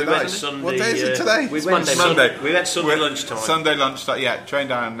night. Sunday night. What day is it today? We went Monday. We went Sunday lunchtime. Sunday lunchtime. Yeah, trained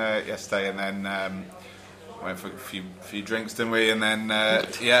down yesterday, and then went for a few drinks, didn't we? And then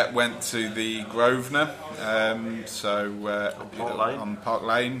went to the Grosvenor. On Park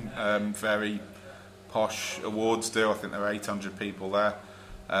Lane. Very posh awards do. I think there are 800 people there.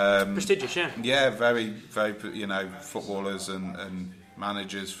 Prestigious, yeah. Yeah, very, very. You know, footballers and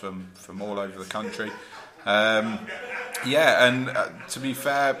managers from all over the country. And to be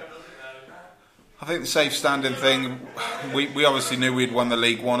fair, I think the safe standing thing. We obviously knew we'd won the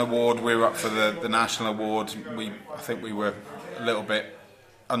League One award. We were up for the national award. I think we were a little bit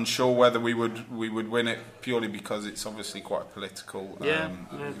unsure whether we would win it, purely because it's obviously quite a political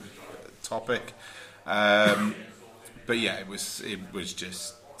topic. But yeah, it was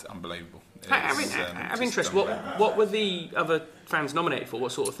just unbelievable. Out of interest, what were the other fans nominated for?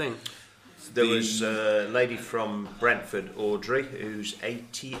 What sort of thing? There was a lady from Brentford, Audrey, who's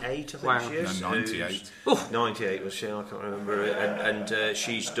 88, I think she is. No, 98. 98 was she? I can't remember. And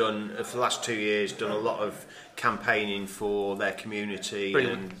she's done, for the last 2 years, done a lot of campaigning for their community.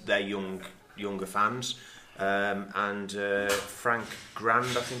 Brilliant. And their younger fans. And Frank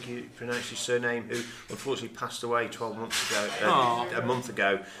Grand, I think you pronounce his surname, who unfortunately passed away 12 months ago, a month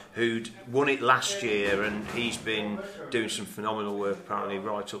ago, who'd won it last year, and he's been doing some phenomenal work apparently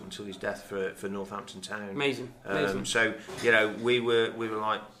right up until his death for Northampton Town. Amazing. So you know, we were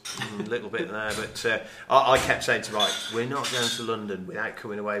like a little bit there, but I kept saying to Mike, we're not going to London without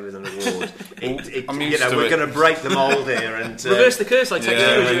coming away with an award. We're going to break the mould here and reverse the curse. I take you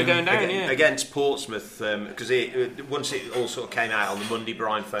as you were going down against Portsmouth, because once it all sort of came out on the Monday,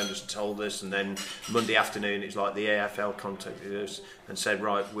 Brian phoned us and told us, and then Monday afternoon it was like the AFL contacted us and said,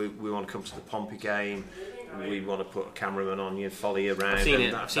 right, we want to come to the Pompey game. we want to put a cameraman on you and follow you around. I've seen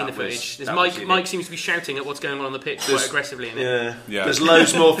it. I've seen the footage. Mike seems to be shouting at what's going on the pitch quite aggressively in it. Yeah. There's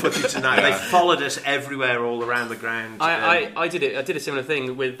loads more footage than that. They followed us everywhere, all around the ground. I did a similar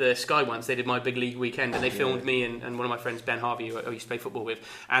thing with Sky once. They did my big league weekend, and they filmed me and one of my friends, Ben Harvey, who I used to play football with.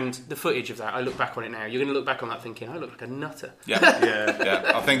 And the footage of that, I look back on it now. You're going to look back on that thinking, I look like a nutter.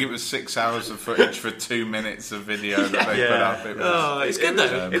 Yeah. I think it was 6 hours of footage for 2 minutes of video that they put up. It's good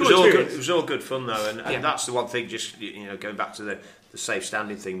though. It was all good fun though, and that's the one thing. Just going back to the safe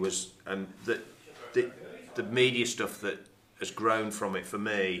standing thing was that the media stuff that has grown from it for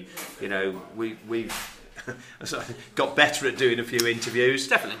me. We've got better at doing a few interviews,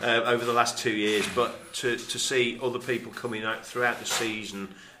 definitely, over the last 2 years. But to see other people coming out throughout the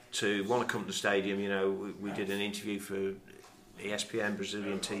season to want to come to the stadium, we did an interview for ESPN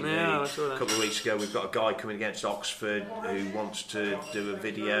Brazilian TV a couple of weeks ago. We've got a guy coming against Oxford who wants to do a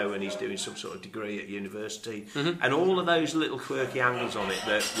video, and he's doing some sort of degree at university, and all of those little quirky angles on it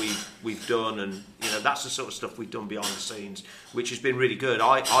that we've done, and that's the sort of stuff we've done behind the scenes, which has been really good.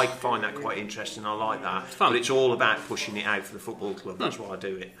 I find that quite interesting. I like that. It's fun. But it's all about pushing it out for the football club. That's why I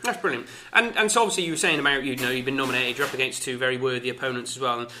do it. That's brilliant. And so obviously you were saying about you've been nominated. You're up against two very worthy opponents as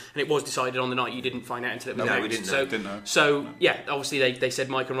well, and it was decided on the night. You didn't find out until it was announced. We didn't know. So yeah, obviously they said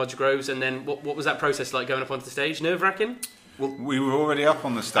Mike and Roger Groves, and then what was that process like going up onto the stage? Nerve-wracking? Well, we were already up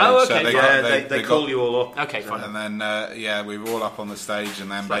on the stage. Oh, okay. So they call you all up. Okay, fine. And then, we were all up on the stage, and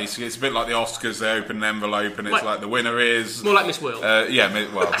then basically it's a bit like the Oscars. They open an envelope, and it's like the winner is... More like Miss World. And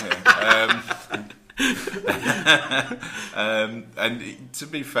to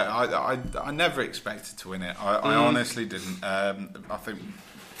be fair, I never expected to win it. I honestly didn't. I think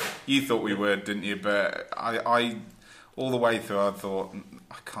you thought we were, didn't you? But I all the way through, I thought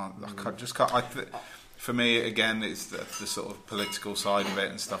I can't. For me, again, it's the sort of political side of it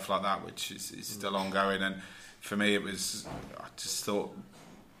and stuff like that, which is still ongoing. And for me, it was. I just thought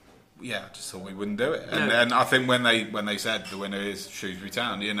we wouldn't do it. And I think when they said the winner is Shrewsbury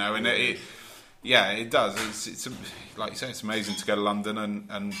Town, and it does. It's like you say, it's amazing to go to London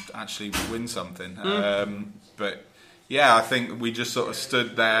and actually win something. But yeah, I think we just sort of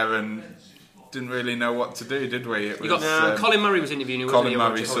stood there and didn't really know what to do, did we? Colin Murray was interviewing you. Colin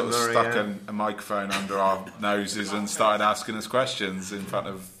Murray sort of stuck a microphone under our noses and started asking us questions in front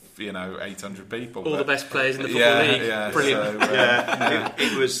of 800 people. All the best players in the football league. Yeah, brilliant.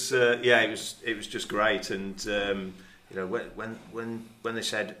 So, it was just great. And when they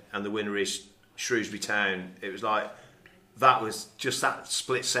said and the winner is Shrewsbury Town, it was like that was just that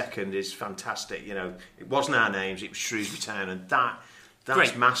split second is fantastic. It wasn't our names; it was Shrewsbury Town, and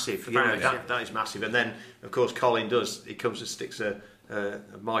that's massive. That is massive. And then, of course, Colin he comes and sticks a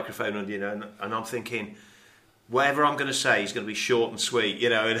microphone under, and I'm thinking, whatever I'm going to say is going to be short and sweet,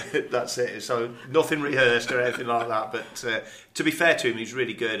 and that's it. So nothing rehearsed or anything like that. But to be fair to him, he's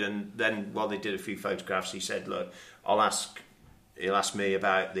really good. And then while they did a few photographs, he said, look, he'll ask me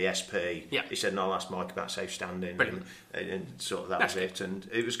about the SP. Yeah. He said, and I'll ask Mike about safe standing. And sort of that That's was it. And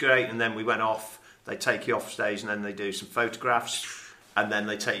it was great. And then we went off. They take you off stage, and then they do some photographs. And then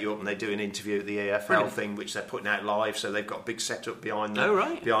they take you up and they do an interview at the EFL thing, which they're putting out live. So they've got a big setup behind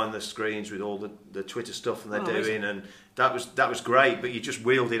the screens with all the Twitter stuff and they're doing. And that was great. But you just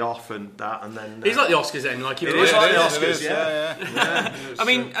wheeled it off and then. It's like the Oscars then, like it is like the Oscars. Yeah. I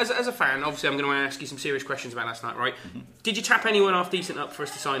mean, as a fan, obviously, I'm going to ask you some serious questions about last night, right? Did you tap anyone half decent up for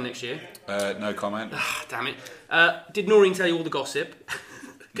us to sign next year? No comment. Damn it. Did Noreen tell you all the gossip?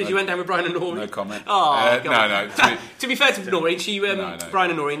 Because you went down with Brian and Noreen. No comment. Oh, no. To be fair to Noreen, No.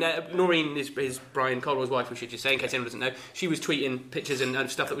 Brian and Noreen. Noreen is Brian Colwell's wife, we should just say, in case anyone doesn't know. She was tweeting pictures and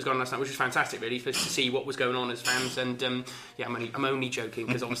stuff that was going on last night, which was fantastic, really, to see what was going on as fans. And I'm only joking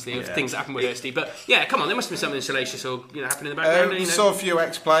because obviously of things that happened with Hursty. But yeah, come on, there must have been something salacious or happening in the background. Saw a few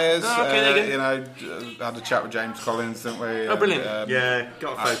ex-players. There you go. Had a chat with James Collins, didn't we? Oh, brilliant.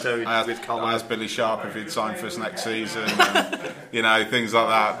 Got a photo with Colin. I asked Billy Sharp if he'd sign for us next season, and, things like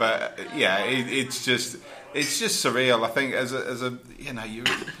that. But yeah, it's just surreal. I think as a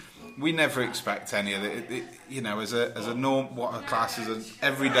we never expect any of it. As a norm, what a class as an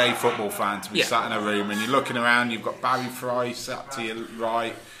everyday football fan to be sat in a room and you're looking around. You've got Barry Fry sat to your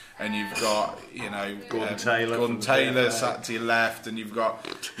right, and you've got Gordon Taylor sat to your left, and you've got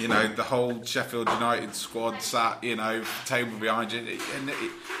the whole Sheffield United squad sat table behind you, and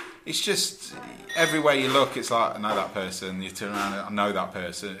it's just everywhere you look, it's like I know that person. You turn around, I know that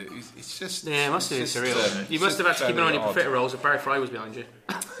person. It's just it must have been surreal. You must have had to keep an eye on your profiteroles if Barry Fry was behind you.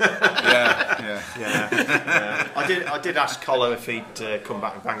 Yeah. I did ask Colo if he'd come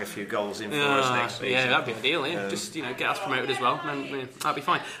back and bang a few goals in for us next season. Yeah, that'd be ideal. Yeah, just get us promoted as well, and that'd be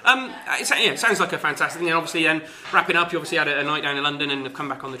fine. It sounds like a fantastic thing. And obviously, then wrapping up, you obviously had a night down in London and have come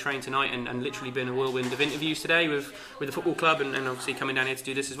back on the train tonight, and literally been a whirlwind of interviews today with the football club, and obviously coming down here to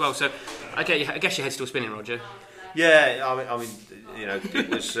do this as well. So I guess your head's still spinning, Roger. Yeah, I mean, it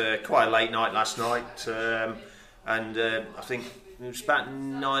was quite a late night last night, and I think it was about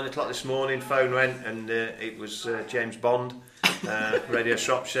 9 o'clock this morning. Phone went, and it was James Bond, Radio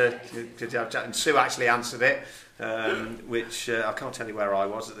Shropshire. And Sue actually answered it, which I can't tell you where I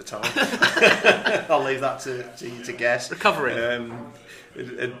was at the time. I'll leave that to you to guess. Recovering.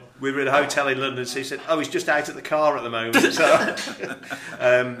 We were in a hotel in London, so he said, "Oh, he's just out at the car at the moment."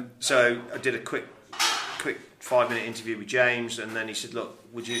 So I did a quick 5-minute interview with James, and then he said, "Look,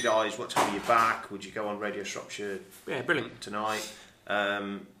 would you guys, what time are you back? Would you go on Radio Shropshire brilliant tonight?"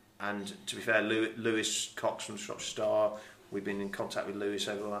 And to be fair, Lewis Cox from Shropshire Star, we've been in contact with Lewis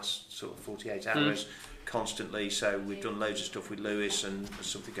over the last sort of 48 hours constantly, so we've done loads of stuff with Lewis, and there's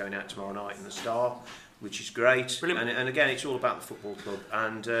something going out tomorrow night in the Star, which is great. Brilliant. And again, it's all about the football club,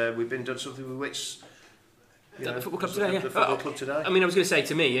 and we've been doing something with Wits. The football club today, The football club today. I mean, I was going to say,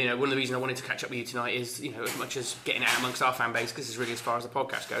 to me, one of the reasons I wanted to catch up with you tonight is, as much as getting out amongst our fan base, because it's really as far as the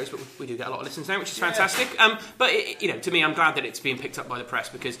podcast goes, but we do get a lot of listens now, which is fantastic. But to me, I'm glad that it's being picked up by the press,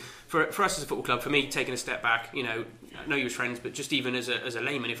 because for us as a football club, for me, taking a step back, I know you as friends, but just even as a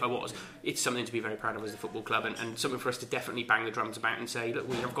layman, if I was, it's something to be very proud of as a football club, and something for us to definitely bang the drums about and say, look,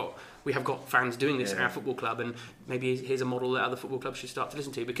 we have got fans doing this at our football club, and maybe here's a model that other football clubs should start to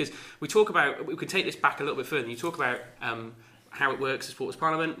listen to. Because we could take this back a little bit further. You talk about how it works, the Supporters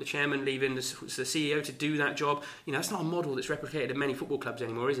Parliament, the chairman leaving the CEO to do that job. That's not a model that's replicated in many football clubs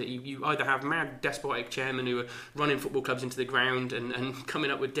anymore, is it? You either have mad, despotic chairmen who are running football clubs into the ground and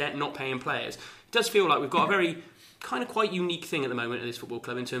coming up with debt, not paying players. It does feel like we've got a very kind of quite unique thing at the moment at this football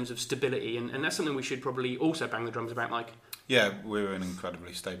club in terms of stability, and that's something we should probably also bang the drums about, Mike. Yeah, we're an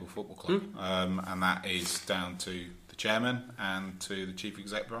incredibly stable football club, and that is down to the chairman and to the chief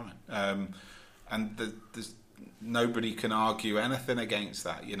exec, Brian. And there's nobody can argue anything against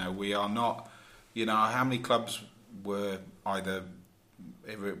that. We are not. How many clubs were either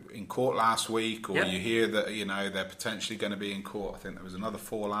in court last week, or you hear that they're potentially going to be in court? I think there was another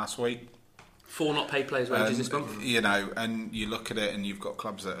 4 last week. 4 not paid players' wages this month. And you look at it, and you've got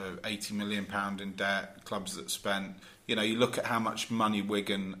clubs that are £80 million in debt, clubs that spent. You look at how much money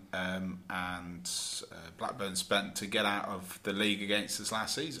Wigan and Blackburn spent to get out of the league against us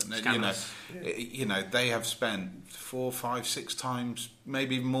last season. They have spent 4, 5, 6 times,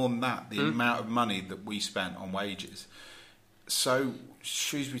 maybe even more than that, the amount of money that we spent on wages. So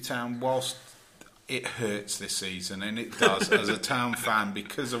Shrewsbury Town, whilst it hurts this season, and it does as a town fan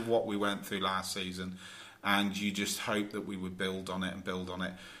because of what we went through last season, and you just hope that we would build on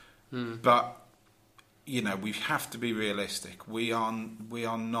it. But we have to be realistic. We are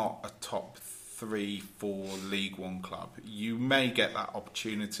not a top 3, 4 League One club. You may get that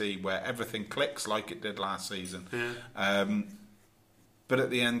opportunity where everything clicks like it did last season. But at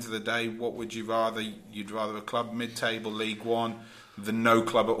the end of the day, what would you rather? You'd rather a club mid-table League One than no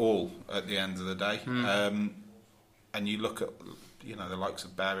club at all at the end of the day. And you look at the likes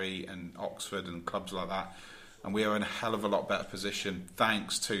of Bury and Oxford and clubs like that, and we are in a hell of a lot better position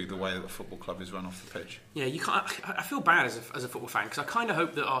thanks to the way that the football club is run off the pitch. Yeah, I feel bad as a football fan, because I kind of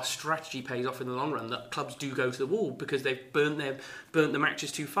hope that our strategy pays off in the long run, that clubs do go to the wall because they've burnt the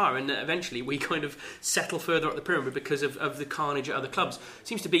matches too far, and that eventually we kind of settle further up the pyramid because of the carnage at other clubs. It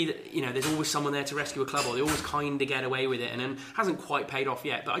seems to be that there's always someone there to rescue a club, or they always kind of get away with it, and it hasn't quite paid off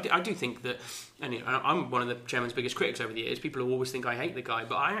yet. But I do think that, and I'm one of the chairman's biggest critics over the years. People always think I hate the guy,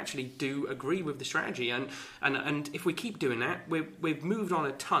 but I actually do agree with the strategy, and if we keep doing that, we've moved on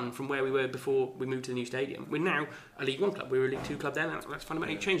a ton from where we were before we moved to the new stadium. We're now a League One club. We were a League Two club then. That's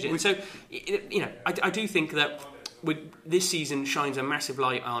fundamentally changed it. And so, I do think that this season shines a massive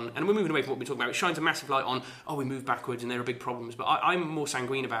light on, and we're moving away from what we're talking about. It shines a massive light on, we moved backwards and there are big problems. But I'm more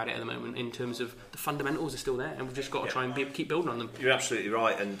sanguine about it at the moment in terms of the fundamentals are still there, and we've just got to try and keep building on them. You're absolutely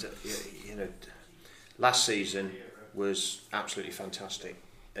right, and last season was absolutely fantastic,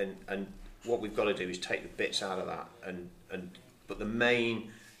 and what we've got to do is take the bits out of that, but the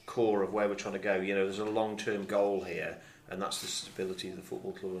main core of where we're trying to go, there's a long-term goal here, and that's the stability of the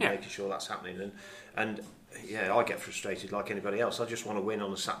football club and making sure that's happening. And I get frustrated like anybody else. I just want to win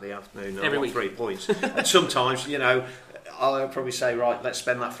on a Saturday afternoon and I want 3 points. And sometimes, I'll probably say, right, let's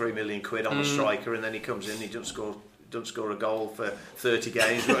spend that £3 million on a striker, and then he comes in, he doesn't score don't score a goal for 30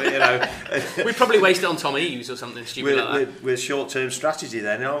 games. But, we'd probably waste it on Tom Eaves or something stupid like that. We're short-term strategy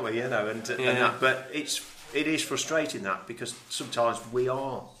then, aren't we? And that, but it is frustrating that, because sometimes we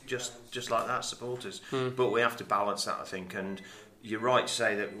are just like that, supporters. But we have to balance that, I think. And you're right to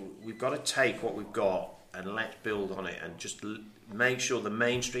say that we've got to take what we've got and let's build on it, and just make sure the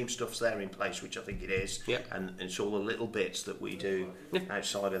mainstream stuff's there in place, which I think it is. And it's all the little bits that we do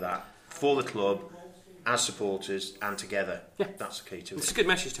outside of that for the club, as supporters and together. That's the key to it. It's a good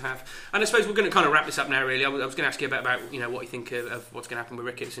message to have. And I suppose we're going to kind of wrap this up now, really. I was going to ask you about what you think of what's going to happen with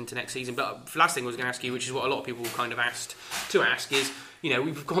Ricketts into next season. But the last thing I was going to ask you, which is what a lot of people kind of asked to ask, is,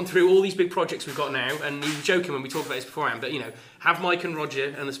 we've gone through all these big projects we've got now, and you were joking when we talked about this beforehand, but, have Mike and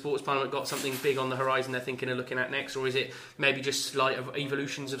Roger and the Sports Parliament got something big on the horizon they're thinking of looking at next, or is it maybe just slight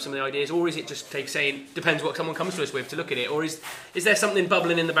evolutions of some of the ideas, or is it just saying, depends what someone comes to us with to look at it, or is there something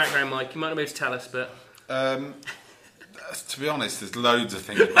bubbling in the background, Mike? You might not be able to tell us, but... to be honest, there's loads of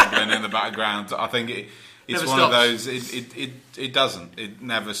things bubbling in the background. I think it's one of those. It doesn't. It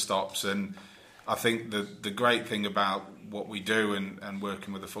never stops. And I think the great thing about what we do and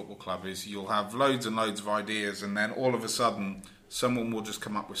working with the football club is you'll have loads and loads of ideas, and then all of a sudden someone will just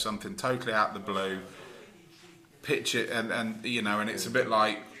come up with something totally out of the blue, pitch it, and it's a bit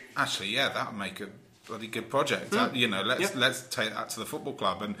like, actually, that would make a bloody good project. Let's take that to the football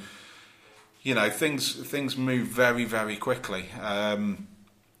club. And things move very, very quickly, and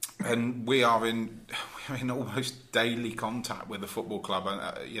we are in almost daily contact with the football club. And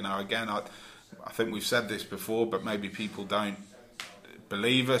again, I think we've said this before, but maybe people don't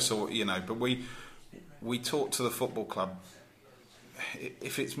believe us, or But we talk to the football club.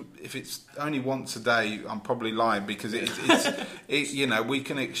 If it's only once a day, I'm probably lying, because we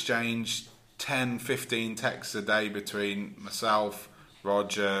can exchange 10, 15 texts a day between myself,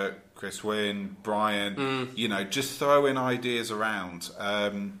 Roger, Chris Wynn, Brian, just throwing ideas around.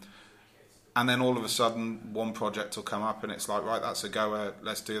 And then all of a sudden one project will come up and it's like, right, that's a goer,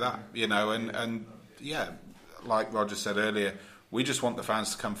 let's do that. Like Roger said earlier, we just want the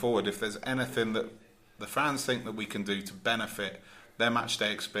fans to come forward. If there's anything that the fans think that we can do to benefit their match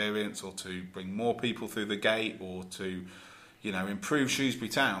day experience, or to bring more people through the gate, or to improve Shrewsbury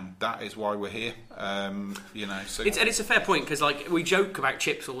Town, that is why we're here. So it's a fair point, because we joke about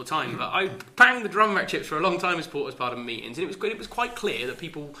chips all the time, but I banged the drum about chips for a long time as supporters Parliament meetings, and it was quite clear that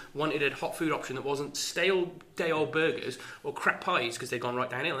people wanted a hot food option that wasn't stale day-old burgers or crap pies, because they've gone right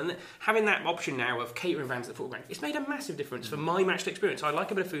downhill. And having that option now of catering vans at the football ground, it's made a massive difference for my match day experience. I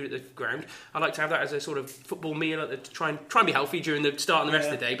like a bit of food at the ground. I like to have that as a sort of football meal to try and be healthy during the start and the rest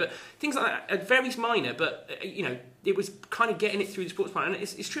of the day. But things like that are very minor, but it was kind of getting it through the sports plan, and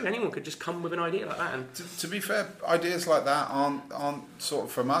it's true, anyone could just come with an idea like that. And to be fair, ideas like that aren't sort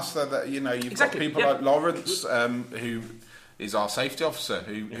of from us. That you've exactly, got people like Lawrence, who is our safety officer,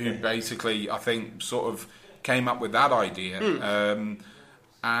 who basically, I think, sort of came up with that idea.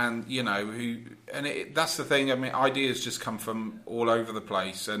 That's the thing. I mean, ideas just come from all over the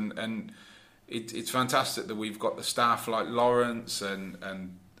place, and it's fantastic that we've got the staff like Lawrence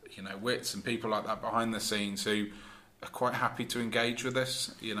and Wits and people like that behind the scenes who are quite happy to engage with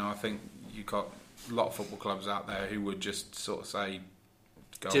this. I think you've got a lot of football clubs out there who would just sort of say,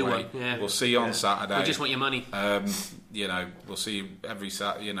 go away. We'll see you on Saturday. We just want your money. We'll see you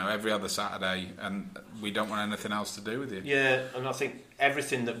every other Saturday, and we don't want anything else to do with you. Yeah, and I think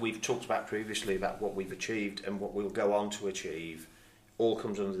everything that we've talked about previously about what we've achieved and what we'll go on to achieve all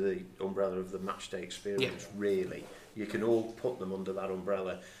comes under the umbrella of the matchday experience. Really, you can all put them under that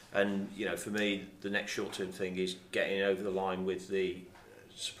umbrella. And for me, the next short-term thing is getting over the line with the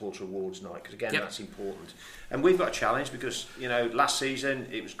supporter awards night, because again, that's important. And we've got a challenge, because last season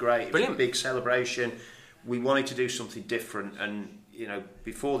it was great. It was a big celebration. We wanted to do something different, and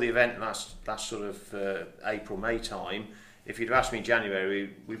before the event last sort of April, May time, if you'd asked me in January,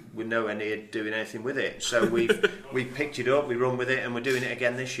 we're nowhere near doing anything with it. So we've picked it up, we run with it, and we're doing it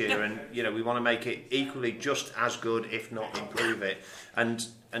again this year. And we want to make it equally just as good, if not improve it, and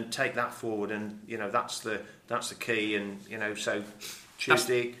take that forward. And that's the key. And so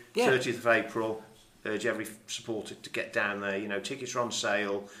Tuesday, 30th of April, urge every supporter to get down there. Tickets are on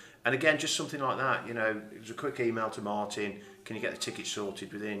sale, and again, just something like that. It was a quick email to Martin. Can you get the tickets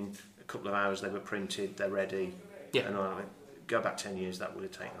sorted? Within a couple of hours, they were printed, they're ready. And go back 10 years, that would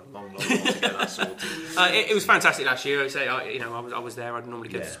have taken a long while to get that sorted. It was fantastic last year. I was there. I'd normally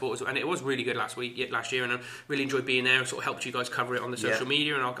go to sport, and it was really good last year, and I really enjoyed being there. Sort of helped you guys cover it on the social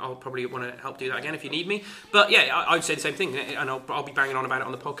media, and I'll probably want to help do that again if you need me. But yeah, I'd say the same thing, and I'll be banging on about it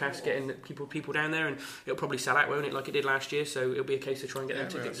on the podcast, getting people down there, and it'll probably sell out, won't it, like it did last year? So it'll be a case of trying to get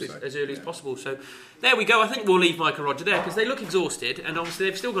them tickets as early as possible. So there we go. I think we'll leave Mike and Roger there because they look exhausted, and obviously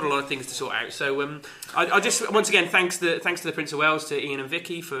they've still got a lot of things to sort out. So I just once again thanks to the Prince of Wales, to Ian and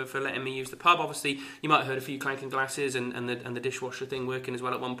Vicky for letting me use the pub. Obviously you might have heard a few clanking glasses and the dishwasher thing working as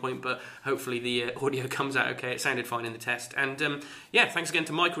well at one point, but hopefully the audio comes out okay. It sounded fine in the test. And thanks again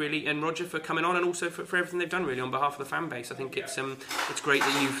to Mike really and Roger for coming on, and also for everything they've done really on behalf of the fan base. I think it's great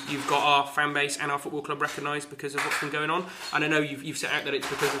that you've got our fan base and our football club recognised because of what's been going on. And I know you've set out that it's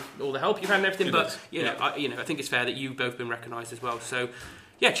because of all the help you've had and everything, but I think it's fair that you've both been recognised as well. So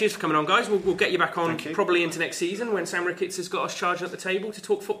yeah, cheers for coming on, guys. We'll get you back on probably into next season when Sam Ricketts has got us charging at the table to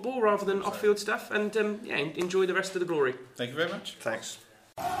talk football rather than off-field stuff. And enjoy the rest of the glory. Thank you very much. Thanks.